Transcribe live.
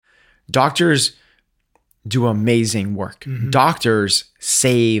Doctors do amazing work. Doctors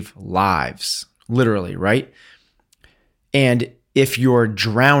save lives, literally, right? And if you're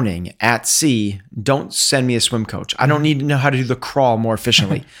drowning at sea, don't send me a swim coach. I don't need to know how to do the crawl more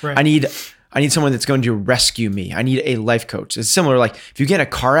efficiently. Right. I need someone that's going to rescue me. I need a life coach. It's similar. Like if you get in a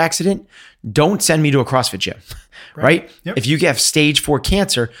car accident, don't send me to a CrossFit gym, right? Yep. If you have stage 4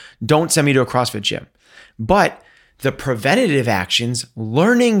 cancer, don't send me to a CrossFit gym. But the preventative actions,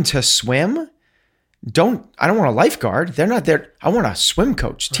 learning to swim, I don't want a lifeguard. They're not there. I want a swim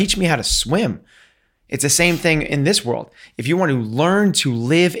coach. Right. Teach me how to swim. It's the same thing in this world. If you want to learn to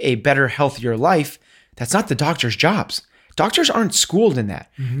live a better, healthier life, that's not the doctor's jobs. Doctors aren't schooled in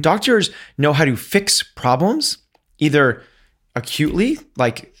that. Doctors know how to fix problems, either acutely,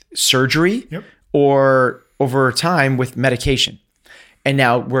 like surgery, or over time with medication. And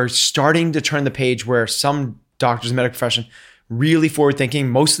now we're starting to turn the page where some doctors in the medical profession really forward thinking,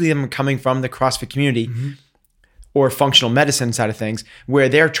 most of them coming from the CrossFit community or functional medicine side of things, where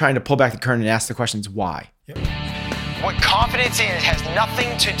they're trying to pull back the curtain and ask the questions, why? What confidence is has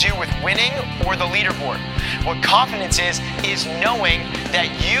nothing to do with winning or the leaderboard. What confidence is knowing that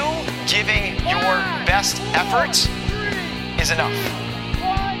you giving your best efforts is enough.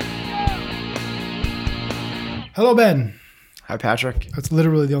 Hello, Ben. Hi, Patrick. That's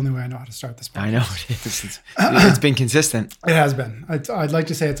literally the only way I know how to start this podcast. I know it is. It's been consistent. It has been. I'd like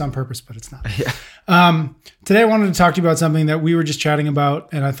to say it's on purpose, but it's not. Today I wanted to talk to you about something that we were just chatting about,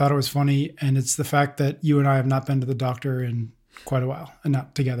 and I thought it was funny, and it's the fact that you and I have not been to the doctor in quite a while, and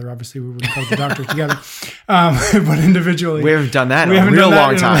not together. Obviously, we wouldn't go to the doctor together, but individually. We haven't done that in a real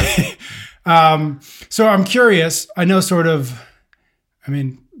long time. So I'm curious. I know sort of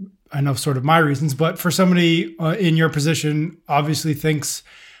my reasons, but for somebody in your position, obviously thinks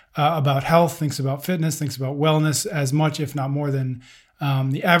about health, thinks about fitness, thinks about wellness as much, if not more than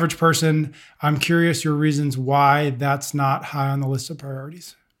the average person. I'm curious your reasons why that's not high on the list of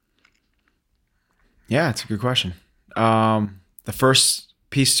priorities. Yeah, it's a good question. The first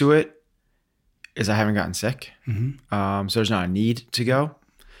piece to it is I haven't gotten sick. So there's not a need to go.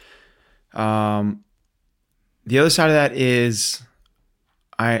 The other side of that is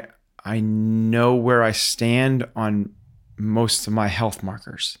I know where I stand on most of my health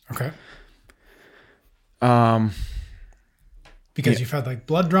markers. Okay. Because you've had like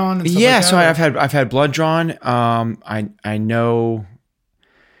blood drawn and stuff like that? So I've had blood drawn. I know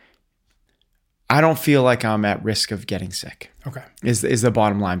I don't feel like I'm at risk of getting sick. Okay. Is the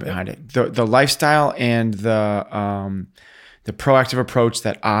bottom line behind it. The lifestyle and the proactive approach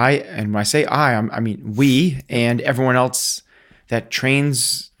that and when I say I mean we and everyone else that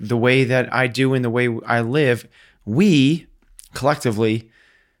trains the way that I do and the way I live, we collectively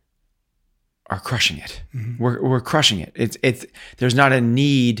are crushing it. We're crushing it. It's there's not a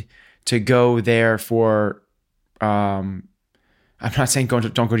need to go there for. I'm not saying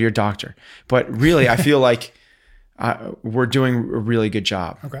don't go to your doctor, but really I feel like we're doing a really good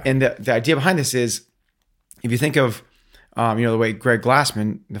job. Okay. And the idea behind this is, if you think of the way Greg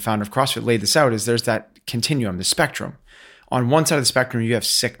Glassman, the founder of CrossFit, laid this out, is there's that continuum, the spectrum. On one side of the spectrum, you have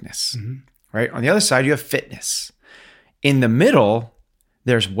sickness, right? On the other side, you have fitness. In the middle,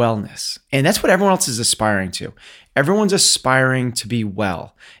 there's wellness. And that's what everyone else is aspiring to. Everyone's aspiring to be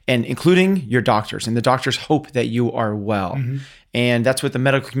well, and including your doctors. And the doctors hope that you are well. And that's what the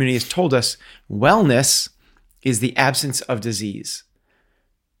medical community has told us. Wellness is the absence of disease.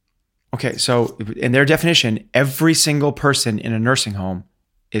 Okay, so in their definition, every single person in a nursing home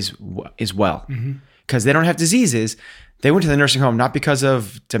is well. Because they don't have diseases. They went to the nursing home not because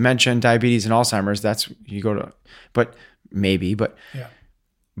of dementia, and diabetes, and Alzheimer's. That's you go to, but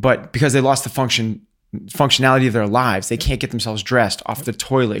because they lost the functionality of their lives. They can't get themselves dressed, off the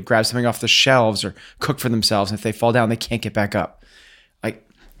toilet, grab something off the shelves, or cook for themselves. And if they fall down, they can't get back up. Like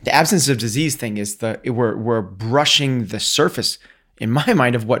the absence of disease thing is we're brushing the surface in my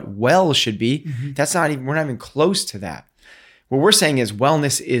mind of what well should be. We're not even close to that. What we're saying is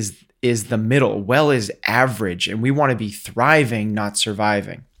wellness is the middle. Well is average, and we want to be thriving, not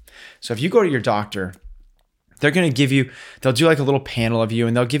surviving. So if you go to your doctor, they're going to they'll do like a little panel of you,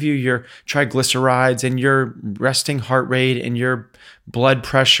 and they'll give you your triglycerides and your resting heart rate and your blood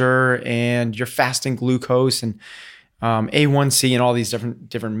pressure and your fasting glucose and A1C and all these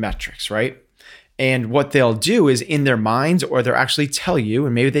different metrics, right? And what they'll do is in their minds, or they'll actually tell you,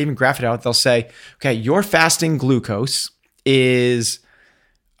 and maybe they even graph it out, they'll say, okay, your fasting glucose is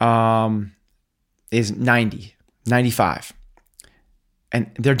 90, 95. And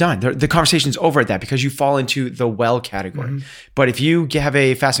they're done. The conversation's over at that because you fall into the well category. But if you have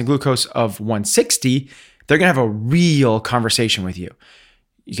a fasting glucose of 160, they're going to have a real conversation with you.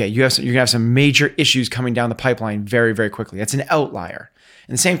 Okay, you're gonna have some major issues coming down the pipeline very, very quickly. That's an outlier.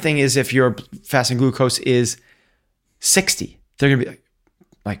 And the same thing is if your fasting glucose is 60, they're gonna be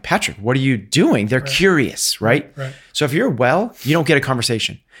like, Patrick, what are you doing? They're curious, right? Right. So if you're well, you don't get a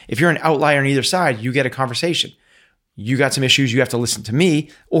conversation. If you're an outlier on either side, you get a conversation. You got some issues, you have to listen to me.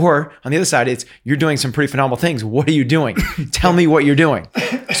 Or on the other side, it's you're doing some pretty phenomenal things. What are you doing? Tell me what you're doing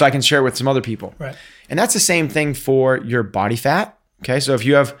so I can share it with some other people. Right. And that's the same thing for your body fat. Okay. So if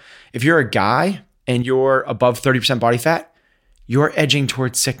you're a guy and you're above 30% body fat, you're edging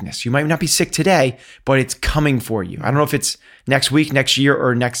towards sickness. You might not be sick today, but it's coming for you. I don't know if it's next week, next year,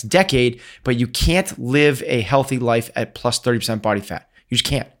 or next decade, but you can't live a healthy life at plus 30% body fat. You just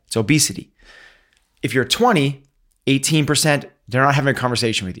can't. It's obesity. If you're 20, 18%, they're not having a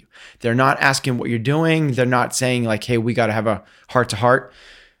conversation with you. They're not asking what you're doing. They're not saying like, hey, we got to have a heart to heart.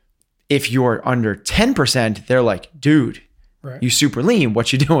 If you're under 10%, they're like, dude, you super lean.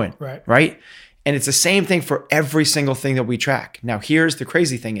 What you doing? Right. And it's the same thing for every single thing that we track. Now, here's the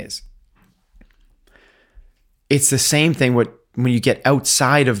crazy thing is, it's the same thing when you get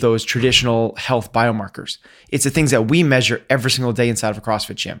outside of those traditional health biomarkers. It's the things that we measure every single day inside of a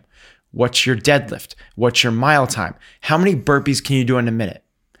CrossFit gym. What's your deadlift? What's your mile time? How many burpees can you do in a minute?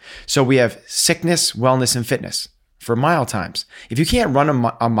 So we have sickness, wellness, and fitness for mile times. If you can't run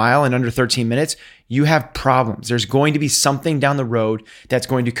a mile in under 13 minutes, you have problems. There's going to be something down the road that's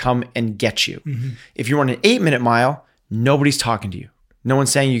going to come and get you. Mm-hmm. If you run an 8-minute mile, nobody's talking to you. No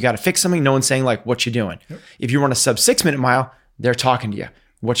one's saying you got to fix something. No one's saying like, what you doing? Yep. If you run a sub 6-minute mile, they're talking to you.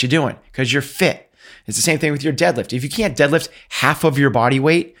 What you doing? Because you're fit. It's the same thing with your deadlift. If you can't deadlift half of your body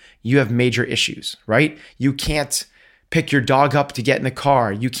weight, you have major issues, right? You can't pick your dog up to get in the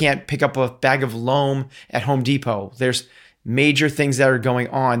car. You can't pick up a bag of loam at Home Depot. There's major things that are going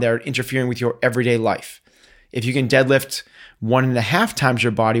on that are interfering with your everyday life. If you can deadlift 1.5 times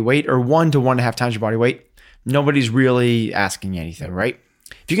your body weight or 1 to 1.5 times your body weight, nobody's really asking anything, right?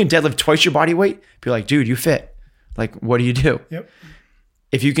 If you can deadlift twice your body weight, be like, dude, you fit. Like, what do you do? Yep.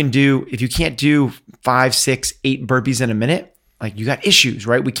 If you can't do 5, 6, 8 burpees in a minute, like you got issues,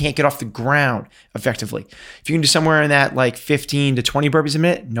 right? We can't get off the ground effectively. If you can do somewhere in that like 15 to 20 burpees a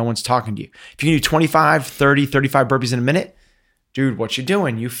minute, no one's talking to you. If you can do 25, 30, 35 burpees in a minute, dude, what you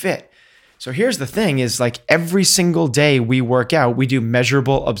doing? You fit. So here's the thing is like every single day we work out, we do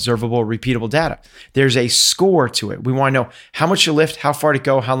measurable, observable, repeatable data. There's a score to it. We want to know how much you lift, how far to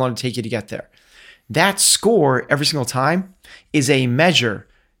go, how long to take you to get there. That score every single time is a measure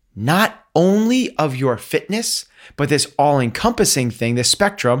not only of your fitness, but this all-encompassing thing, this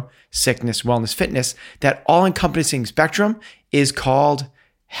spectrum, sickness, wellness, fitness, that all-encompassing spectrum is called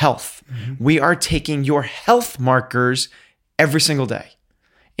health. Mm-hmm. We are taking your health markers every single day.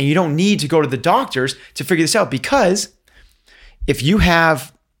 And you don't need to go to the doctors to figure this out because if you can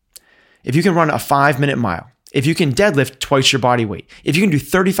run a 5-minute mile, if you can deadlift twice your body weight, if you can do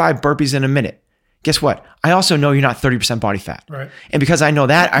 35 burpees in a minute, guess what? I also know you're not 30% body fat. Right. And because I know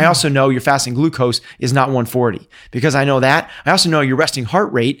that, I also know your fasting glucose is not 140. Because I know that, I also know your resting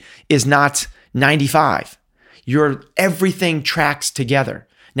heart rate is not 95. Everything tracks together.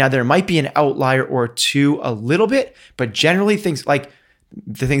 Now, there might be an outlier or two a little bit, but generally things like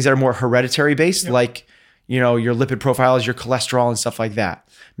the things that are more hereditary based, like, your lipid profiles, your cholesterol and stuff like that.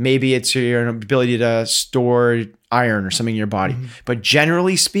 Maybe it's your ability to store iron or something in your body. Mm-hmm. But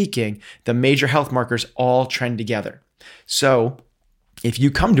generally speaking, the major health markers all trend together. So if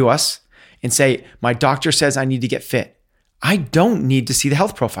you come to us and say, my doctor says I need to get fit, I don't need to see the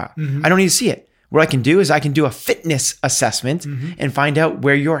health profile. Mm-hmm. I don't need to see it. What I can do is I can do a fitness assessment and find out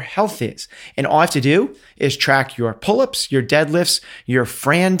where your health is. And all I have to do is track your pull-ups, your deadlifts, your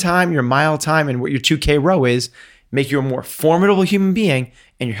Fran time, your mile time, and what your 2K row is, make you a more formidable human being,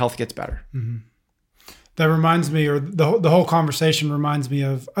 and your health gets better. Mm-hmm. That reminds me, or the whole conversation reminds me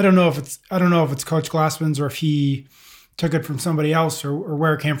of, I don't know if it's Coach Glassman's or if he took it from somebody else or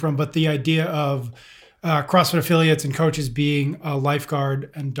where it came from, but the idea of CrossFit affiliates and coaches being a lifeguard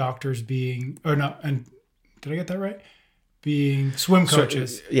and doctors being, or no, and did I get that right? Being swim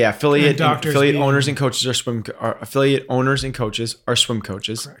coaches. So, yeah, affiliate owners and coaches are affiliate owners and coaches are swim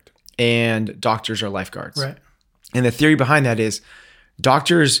coaches. Correct. And doctors are lifeguards. Right. And the theory behind that is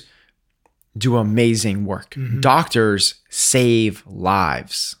doctors do amazing work. Mm-hmm. Doctors save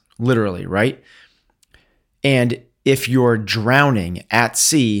lives, literally, right? And if you're drowning at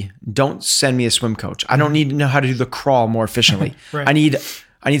sea, don't send me a swim coach. I don't need to know how to do the crawl more efficiently. Right. I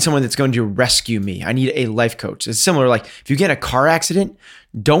need someone that's going to rescue me. I need a life coach. It's similar, like if you get in a car accident,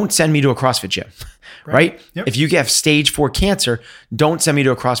 don't send me to a CrossFit gym, right? Yep. If you have stage 4 cancer, don't send me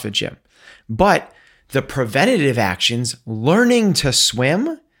to a CrossFit gym. But the preventative actions, learning to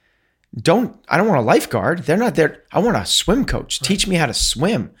swim, I don't want a lifeguard. They're not there. I want a swim coach. Right. Teach me how to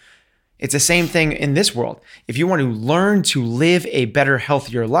swim. It's the same thing in this world. If you want to learn to live a better,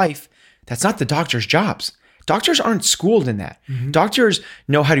 healthier life, that's not the doctor's jobs. Doctors aren't schooled in that. Mm-hmm. Doctors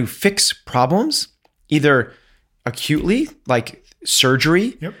know how to fix problems, either acutely, like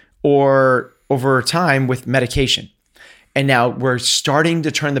surgery, or over time with medication. And now we're starting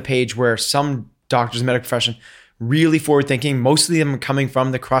to turn the page where some doctors in the medical profession really forward thinking, most of them coming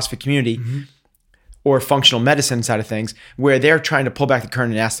from the CrossFit community or functional medicine side of things, where they're trying to pull back the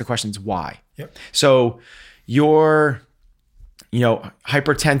curtain and ask the questions, why? So you're,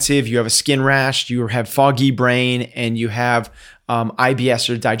 hypertensive, you have a skin rash, you have foggy brain, and you have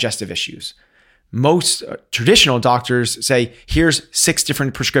IBS or digestive issues. Most traditional doctors say, here's 6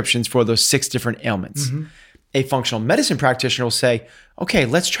 different prescriptions for those 6 different ailments. A functional medicine practitioner will say, okay,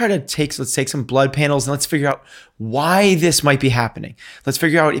 let's take some blood panels and let's figure out why this might be happening. Let's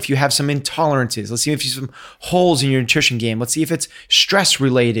figure out if you have some intolerances. Let's see if you have some holes in your nutrition game. Let's see if it's stress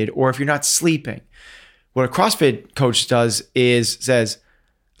related or if you're not sleeping. What a CrossFit coach does is says,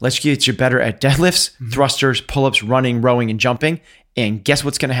 let's get you better at deadlifts, thrusters, pull-ups, running, rowing, and jumping. And guess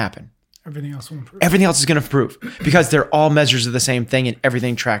what's going to happen? Everything else will improve. Everything else is going to improve because they're all measures of the same thing and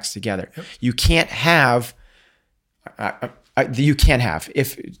everything tracks together. You can't have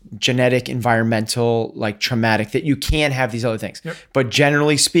if genetic, environmental, like traumatic, that you can have these other things. But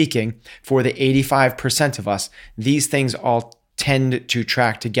generally speaking, for the 85% of us, these things all tend to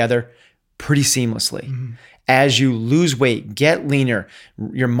track together pretty seamlessly. As you lose weight, get leaner,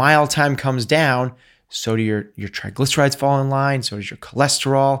 your mile time comes down, so do your triglycerides fall in line, so does your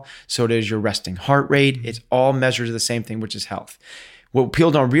cholesterol, so does your resting heart rate. It's all measures of the same thing, which is health. What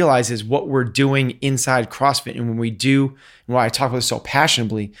people don't realize is what we're doing inside CrossFit. And when we do, and why I talk about this so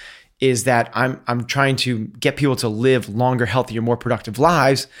passionately, is that I'm trying to get people to live longer, healthier, more productive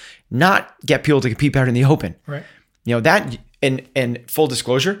lives, not get people to compete better in the open. Right. That, and full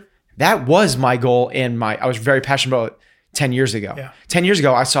disclosure, that was my goal and I was very passionate about it 10 years ago. 10 years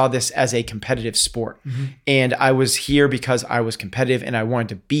ago, I saw this as a competitive sport. And I was here because I was competitive and I wanted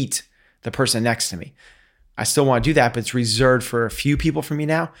to beat the person next to me. I still want to do that, but it's reserved for a few people for me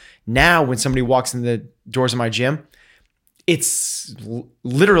now. Now, when somebody walks in the doors of my gym, it's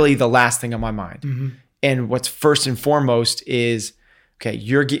literally the last thing on my mind. And what's first and foremost is, okay,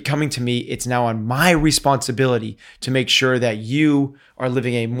 you're coming to me. It's now on my responsibility to make sure that you are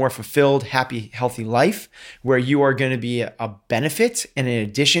living a more fulfilled, happy, healthy life where you are going to be a benefit and an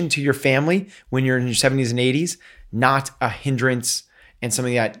addition to your family when you're in your 70s and 80s, not a hindrance and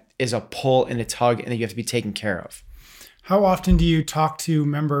something that is a pull and a tug and that you have to be taken care of. How often do you talk to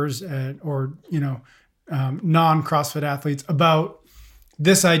members or non-CrossFit athletes about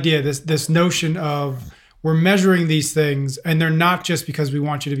this idea, this notion of we're measuring these things and they're not just because we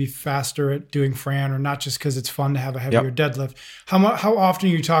want you to be faster at doing Fran or not just because it's fun to have a heavier deadlift? How often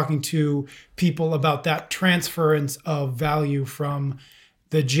are you talking to people about that transference of value from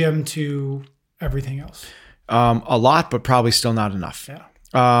the gym to everything else? A lot, but probably still not enough.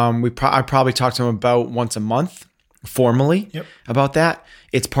 I probably talk to them about once a month formally about that.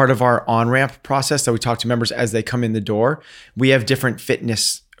 It's part of our on-ramp process that we talk to members as they come in the door. We have different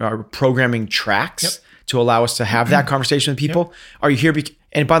fitness programming tracks to allow us to have that conversation with people. Are you here?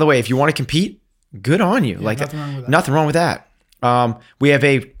 And by the way, if you want to compete, good on you. Nothing wrong with that. We have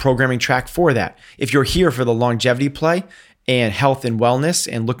a programming track for that. If you're here for the longevity play and health and wellness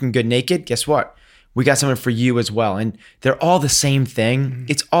and looking good naked, guess what? We got something for you as well. And they're all the same thing.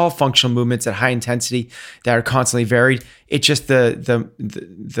 It's all functional movements at high intensity that are constantly varied. It's just the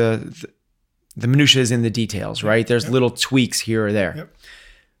minutiae is in the details, right? There's little tweaks here or there.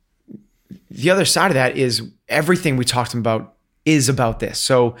 The other side of that is everything we talked about is about this.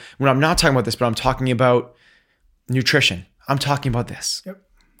 So when I'm not talking about this, but I'm talking about nutrition, I'm talking about this.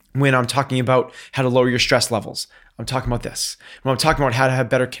 When I'm talking about how to lower your stress levels, I'm talking about this. When I'm talking about how to have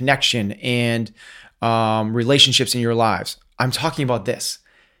better connection and relationships in your lives, I'm talking about this.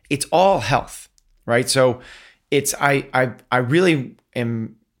 It's all health, right? So I really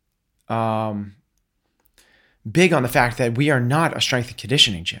am big on the fact that we are not a strength and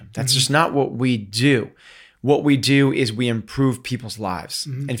conditioning gym. That's just not what we do. What we do is we improve people's lives.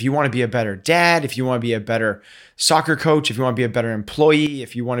 And if you want to be a better dad, if you want to be a better soccer coach, if you want to be a better employee,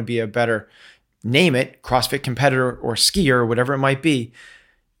 if you want to be a better, name it, CrossFit competitor or skier or whatever it might be,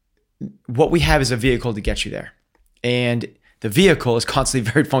 what we have is a vehicle to get you there. And the vehicle is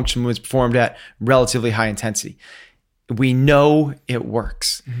constantly very functional when it's performed at relatively high intensity. we know it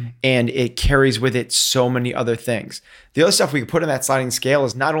works, and it carries with it so many other things. The other stuff we can put on that sliding scale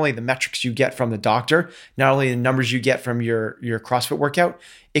is not only the metrics you get from the doctor, not only the numbers you get from your CrossFit workout,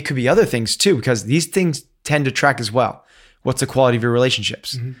 it could be other things too, because these things tend to track as well. What's the quality of your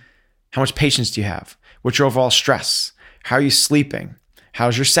relationships? How much patience do you have? What's your overall stress? How are you sleeping?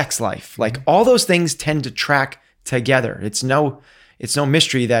 How's your sex life? Like all those things tend to track together. It's no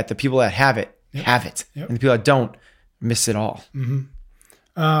mystery that the people that have it have it, and the people that don't miss it all. Do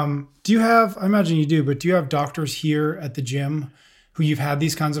you have, I imagine you do, but do you have doctors here at the gym who you've had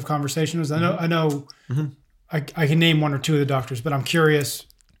these kinds of conversations? I know I can name one or two of the doctors, but I'm curious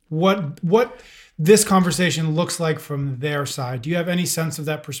what this conversation looks like from their side. Do you have any sense of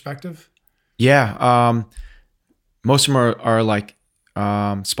that perspective? Yeah. Most of them are like,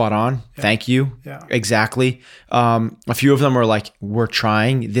 spot on. Yeah. Thank you. Yeah. Exactly. A few of them are like, we're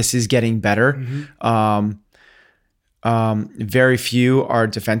trying, this is getting better. Very few are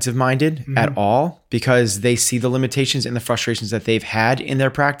defensive minded at all, because they see the limitations and the frustrations that they've had in their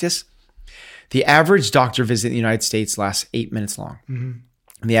practice. The average doctor visit in the United States lasts 8 minutes long.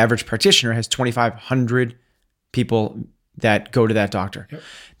 And the average practitioner has 2,500 people that go to that doctor. Yep.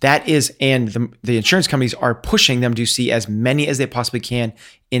 That is, and the insurance companies are pushing them to see as many as they possibly can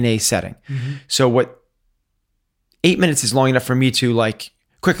in a setting. So 8 minutes is long enough for me to like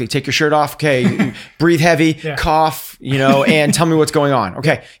quickly take your shirt off. Okay. Breathe heavy, cough, and tell me what's going on.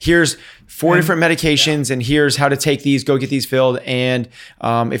 Okay. Here's 4 different medications and here's how to take these, go get these filled. And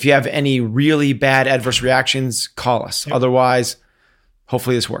if you have any really bad adverse reactions, call us. Otherwise,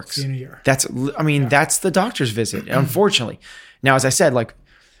 hopefully this works. See you in a year. That's the doctor's visit, unfortunately. Now, as I said, like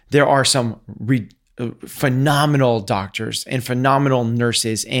there are some phenomenal doctors and phenomenal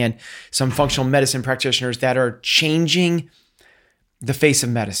nurses and some functional medicine practitioners that are changing the face of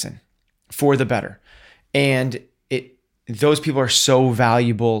medicine for the better. And those people are so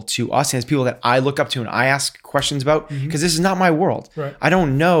valuable to us, and it's people that I look up to and I ask questions about, because this is not my world. Right. I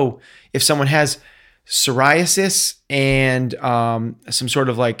don't know if someone has psoriasis and some sort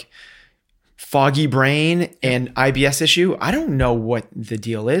of like foggy brain and IBS issue. I don't know what the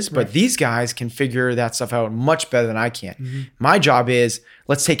deal is, but these guys can figure that stuff out much better than I can. My job is,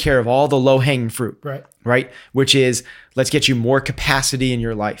 let's take care of all the low hanging fruit, right? Which is, let's get you more capacity in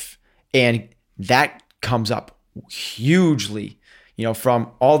your life. And that comes up hugely, from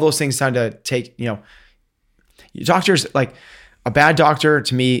all those things trying to take, doctors, like a bad doctor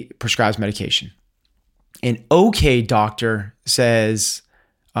to me prescribes medication. An okay doctor says,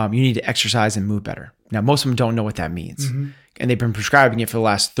 you need to exercise and move better. Now, most of them don't know what that means. And they've been prescribing it for the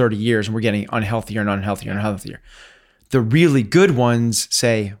last 30 years, and we're getting unhealthier and unhealthier and unhealthier. The really good ones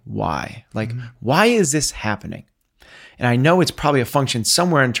say, why? Like, why is this happening? And I know it's probably a function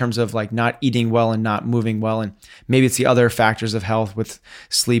somewhere in terms of like not eating well and not moving well. And maybe it's the other factors of health with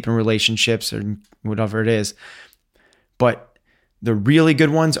sleep and relationships or whatever it is. But the really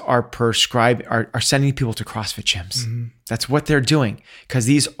good ones are are sending people to CrossFit gyms. That's what they're doing, because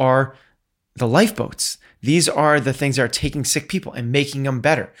these are the lifeboats. These are the things that are taking sick people and making them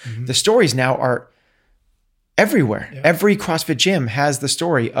better. The stories now are everywhere. Every CrossFit gym has the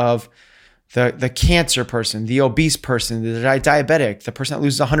story of the cancer person, the obese person, the diabetic, the person that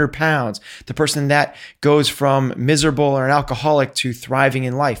loses 100 pounds, the person that goes from miserable or an alcoholic to thriving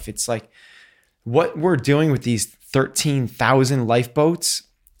in life. It's like what we're doing with these 13,000 lifeboats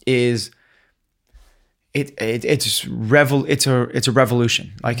is it's a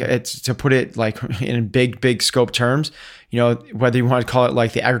revolution. Like, it's, to put it like in big scope terms, whether you want to call it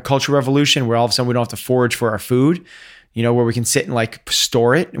like the agricultural revolution, where all of a sudden we don't have to forage for our food, where we can sit and like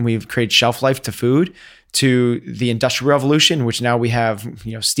store it and we've created shelf life to food, to the industrial revolution, which now we have,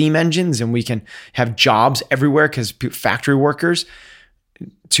 steam engines and we can have jobs everywhere because factory workers,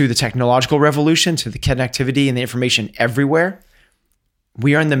 to the technological revolution, to the connectivity and the information everywhere.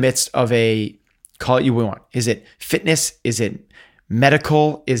 We are in the midst of call it you want. Is it fitness? Is it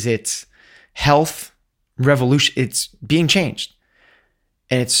medical? Is it health revolution? It's being changed.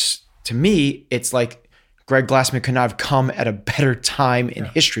 And to me, it's like Greg Glassman could not have come at a better time in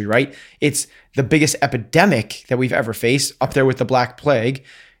history, right? It's the biggest epidemic that we've ever faced, up there with the Black Plague.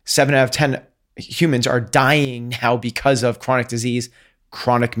 7 out of 10 humans are dying now because of chronic disease.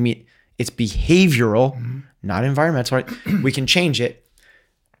 It's behavioral, not environmental, right? We can change it.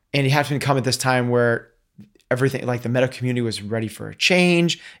 And it happened to come at this time where everything, like the medical community, was ready for a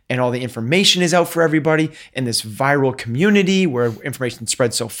change, and all the information is out for everybody in this viral community where information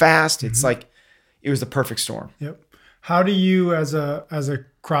spreads so fast. It's like, it was the perfect storm. Yep. How do you, as a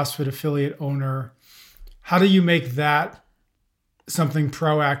CrossFit affiliate owner, how do you make that something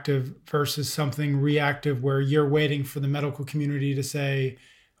proactive versus something reactive where you're waiting for the medical community to say,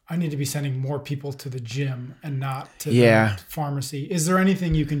 I need to be sending more people to the gym and not to the pharmacy. Is there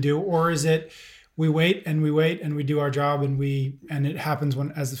anything you can do? Or is it we wait and we do our job and it happens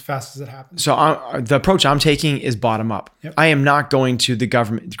as fast as it happens? So the approach I'm taking is bottom up. Yep. I am not going to the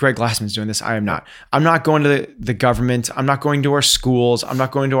government. Greg Glassman's doing this. I am not. I'm not going to the government. I'm not going to our schools. I'm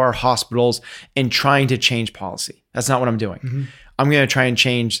not going to our hospitals and trying to change policy. That's not what I'm doing. Mm-hmm. I'm going to try and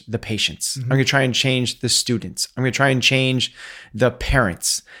change the patients. Mm-hmm. I'm going to try and change the students. I'm going to try and change the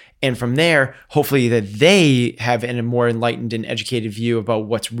parents. And from there, hopefully that they have a more enlightened and educated view about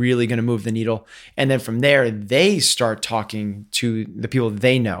what's really going to move the needle. And then from there, they start talking to the people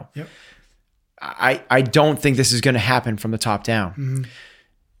they know. Yep. I don't think this is going to happen from the top down.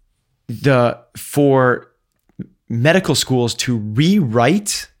 Mm-hmm. For medical schools to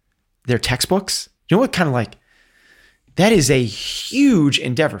rewrite their textbooks, you know what kind of like, that is a huge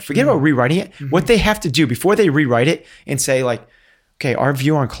endeavor. Forget about rewriting it. Mm-hmm. What they have to do before they rewrite it and say like, okay, our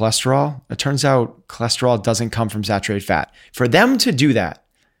view on cholesterol, it turns out cholesterol doesn't come from saturated fat. For them to do that,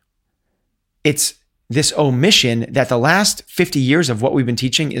 it's this omission that the last 50 years of what we've been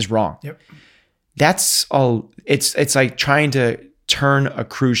teaching is wrong. Yep. That's all. It's like trying to turn a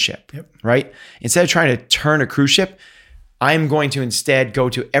cruise ship, right? Instead of trying to turn a cruise ship, I'm going to instead go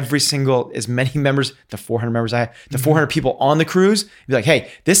to as many members, the 400 members I have, the 400 people on the cruise, be like,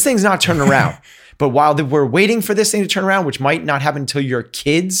 hey, this thing's not turning around. But while we're waiting for this thing to turn around, which might not happen until your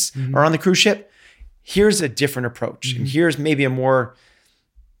kids are on the cruise ship, here's a different approach. And here's maybe a more,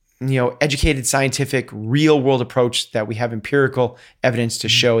 educated, scientific, real world approach that we have empirical evidence to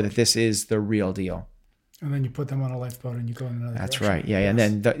show that this is the real deal. And then you put them on a lifeboat and you go in another That's direction. right. Yeah. Yes.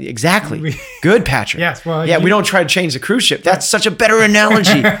 And then exactly. Good, Patrick. Yes. Well, we don't try to change the cruise ship. That's such a better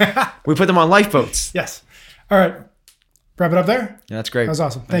analogy. We put them on lifeboats. Yes. All right. Wrap it up there. Yeah, that's great. That was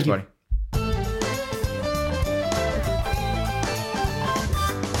awesome. Thank you. Buddy.